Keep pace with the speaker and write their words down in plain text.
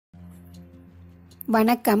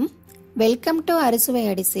வணக்கம், welcome to அறுசுவை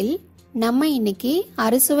அடிசில். நம்ம இன்னைக்கு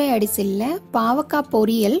அறுசுவை அடிசில்ல பாவக்காய்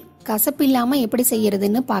பொரியல் கசப்பு இல்லாம எப்படி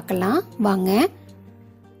செய்யறதுன்னு பார்க்கலாம் வாங்க.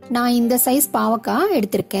 நான் இந்த சைஸ் பாவக்காய்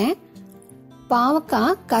எடுத்திருக்கேன்.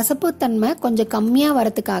 பாவக்காய் கசப்பு தன்மை கொஞ்சம் கம்மியா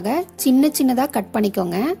வரதுக்காக சின்ன சின்னதா கட்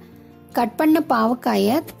பண்ணிக்கோங்க. கட் பண்ண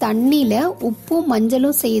பாவக்காயை தண்ணியில உப்பும்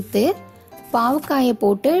மஞ்சளும் சேர்த்து பாவக்காயை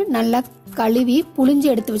போட்டு நல்லா கழுவி புளிஞ்சு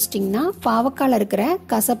எடுத்து வச்சிட்டிங்கன்னா பாவக்காயில் இருக்கிற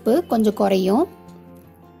கசப்பு கொஞ்சம் குறையும்.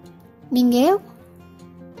 நீங்கள்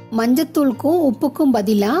மஞ்சத்தூளுக்கும் உப்புக்கும்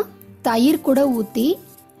பதிலாக தயிர் கூட ஊற்றி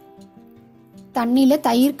தண்ணியில்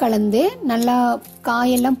தயிர் கலந்து நல்லா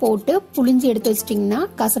காயெல்லாம் போட்டு புளிஞ்சு எடுத்து வச்சிட்டிங்கன்னா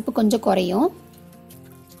கசப்பு கொஞ்சம் குறையும்.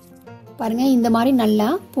 பாருங்கள், இந்த மாதிரி நல்லா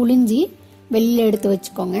புளிஞ்சி வெளியில் எடுத்து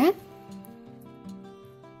வச்சுக்கோங்க.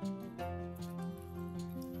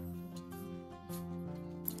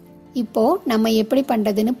 இப்போ நம்ம எப்படி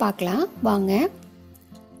பண்றதுன்னு பார்க்கலாம் வாங்க.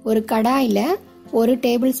 ஒரு கடாயில் 1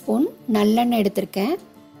 டேபிள் ஸ்பூன் நல்லெண்ணெய் எடுத்திருக்கேன்.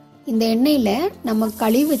 இந்த எண்ணெயில் நம்ம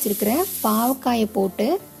கழுவி வச்சிருக்கிற பாவக்காயை போட்டு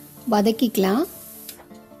வதக்கிக்கலாம்.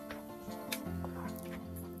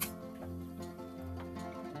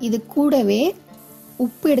 இது கூடவே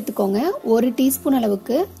உப்பு எடுத்துக்கோங்க. 1 டீஸ்பூன்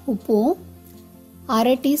அளவுக்கு உப்பும்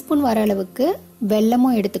 1/2 டீஸ்பூன் வர அளவுக்கு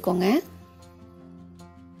வெல்லமும் எடுத்துக்கோங்க.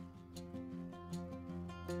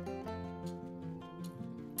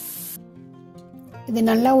 இது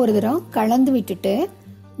நல்லா ஒரு தரம் கலந்து விட்டுட்டு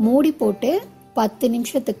மூடி போட்டு 10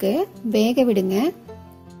 நிமிஷத்துக்கு வேக விடுங்க.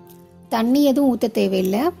 தண்ணி எதுவும் ஊற்ற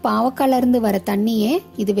தேவையில்லை. பாவக்காயில இருந்து வர தண்ணியே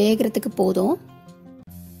இது வேகிறதுக்கு போதும்.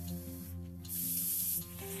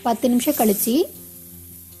 10 நிமிஷம் கழிச்சு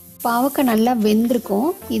பாவக்காய் நல்லா வெந்திருக்கும்.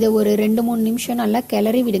 இதை ஒரு 2-3 நிமிஷம் நல்லா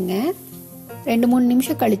கிளறி விடுங்க. 2-3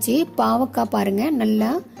 நிமிஷம் கழிச்சு பாவக்காய் பாருங்க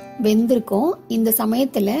நல்லா வெந்திருக்கும். இந்த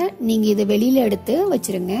சமயத்துல நீங்க இதை வெளியில எடுத்து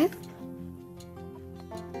வச்சிருங்க.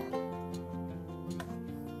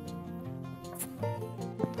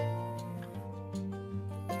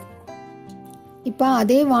 இப்போ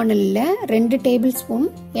அதே வாணலில் 2 டேபிள் ஸ்பூன்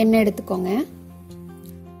எண்ணெய் எடுத்துக்கோங்க.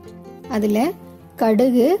 அதில்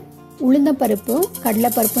கடுகு, உளுந்தம்பருப்பும்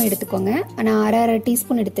கடலைப்பருப்பும் எடுத்துக்கோங்க. நான் 1/2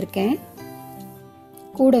 டீஸ்பூன் எடுத்திருக்கேன்.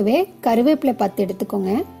 கூடவே கருவேப்பிலை 10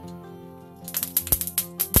 எடுத்துக்கோங்க.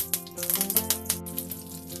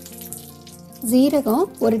 ஜீரகம்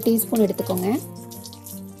 1 டீஸ்பூன் எடுத்துக்கோங்க.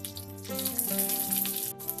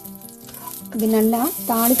 இது நல்லா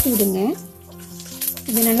தாளிச்சு விடுங்க.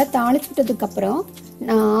 இது நல்லா தாளிச்சு விட்டதுக்கு அப்புறம்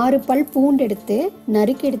நான் 6 பல் பூண்டு எடுத்து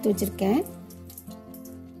நறுக்கி எடுத்து வச்சிருக்கேன்.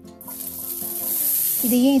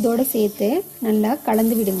 இதையும் இதோட சேர்த்து நல்லா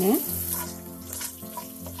கலந்து விடுங்க.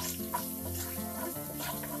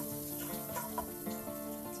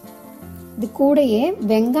 இது கூடயே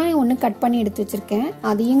வெங்காயம் 1 கட் பண்ணி எடுத்து வச்சிருக்கேன்.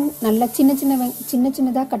 அதையும் நல்லா சின்ன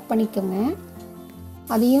சின்னதா கட் பண்ணிக்கோங்க.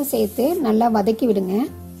 அதையும் சேர்த்து நல்லா வதக்கி விடுங்க.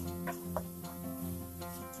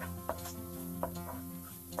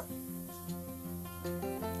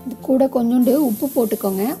 கூட கொஞ்சோண்டு உப்பு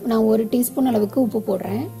போட்டுக்கோங்க. நான் 1 டீஸ்பூன் அளவுக்கு உப்பு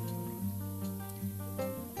போடுறேன்.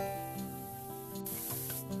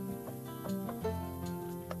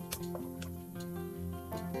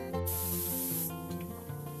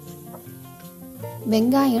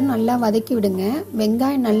 வெங்காயம் நல்லா வதக்கி விடுங்க.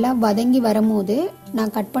 வெங்காயம் நல்லா வதங்கி வரும்போது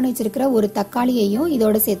நான் கட் பண்ணி வச்சிருக்கிற ஒரு தக்காளியையும்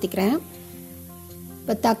இதோட சேர்த்துக்கிறேன்.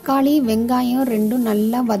 இப்போ தக்காளி வெங்காயம் ரெண்டும்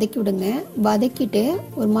நல்லா வதக்கி விடுங்க. வதக்கிட்டு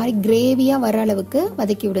ஒரு மாதிரி கிரேவியா வர அளவுக்கு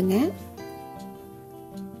வதக்கி விடுங்க.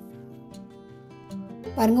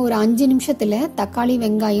 பாருங்க, ஒரு 5 நிமிஷத்துல தக்காளி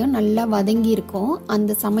வெங்காயம் நல்லா வதங்கி இருக்கும்.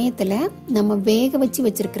 அந்த சமயத்துல நம்ம வேக வச்சு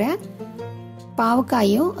வச்சிருக்கிற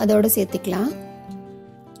பாவக்காயும் அதோட சேர்த்துக்கலாம்.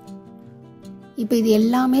 இப்போ இது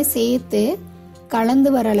எல்லாமே சேர்த்து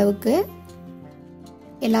கலந்து வர அளவுக்கு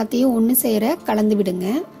எல்லாத்தையும் ஒன்று சேர கலந்து விடுங்க.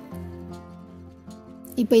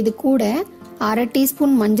 இப்போ இது கூட 1/2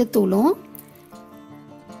 டீஸ்பூன் மஞ்சத்தூளும்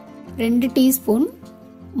 2 டீஸ்பூன்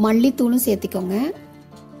மல்லித்தூளும் சேர்த்திக்கோங்க.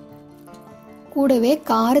 கூடவே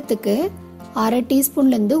காரத்துக்கு 1/2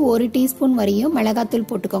 டீஸ்பூன்லேருந்து 1 டீஸ்பூன் வரையும் மிளகாத்தூள்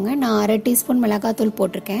போட்டுக்கோங்க. நான் 1/2 டீஸ்பூன் மிளகாத்தூள்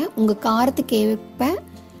போட்டிருக்கேன். உங்கள் காரத்துக்கு ஏற்ப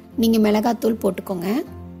நீங்கள் மிளகாத்தூள் போட்டுக்கோங்க.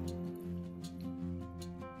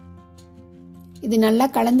 இது நல்லா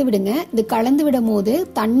கலந்து விடுங்க. இது கலந்து விடும் போது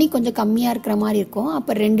தண்ணி கொஞ்சம் கம்மியாக இருக்கிற மாதிரி இருக்கும்.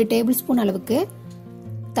 அப்போ 2 டேபிள் ஸ்பூன் அளவுக்கு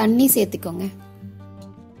தண்ணி சேர்த்துக்கோங்க.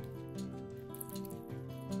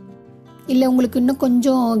 இல்லை உங்களுக்கு இன்னும்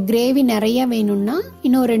கொஞ்சம் கிரேவி நிறைய வேணும்னா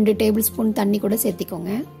இன்னும் 2 டேபிள் ஸ்பூன் தண்ணி கூட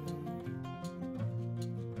சேர்த்திக்கோங்க.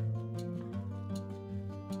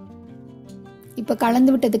 இப்போ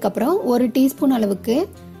கலந்து விட்டதுக்கு அப்புறம் 1 டீஸ்பூன் அளவுக்கு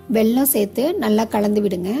வெல்லம் சேர்த்து நல்லா கலந்து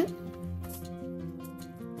விடுங்க.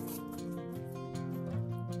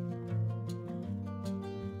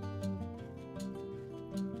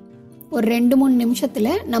 ஒரு 2-3 நிமிஷத்துல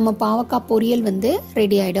நம்ம பாவக்காய் பொரியல் வந்து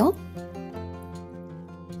ரெடி ஆயிடும்.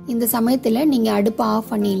 இந்த சமயத்துல நீங்க அடுப்பை ஆஃப்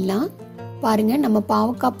பண்ணிடலாம். பாருங்க, நம்ம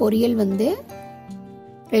பாவக்காய் பொரியல் வந்து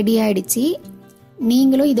ரெடி ஆயிடுச்சு.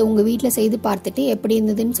 நீங்களும் இதை உங்க வீட்டில் செய்து பார்த்துட்டு எப்படி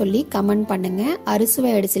இருந்ததுன்னு சொல்லி கமெண்ட் பண்ணுங்க.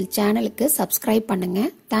 அறுசுவை அடிசில் சேனலுக்கு சப்ஸ்கிரைப் பண்ணுங்க.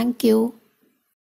 தேங்க்யூ.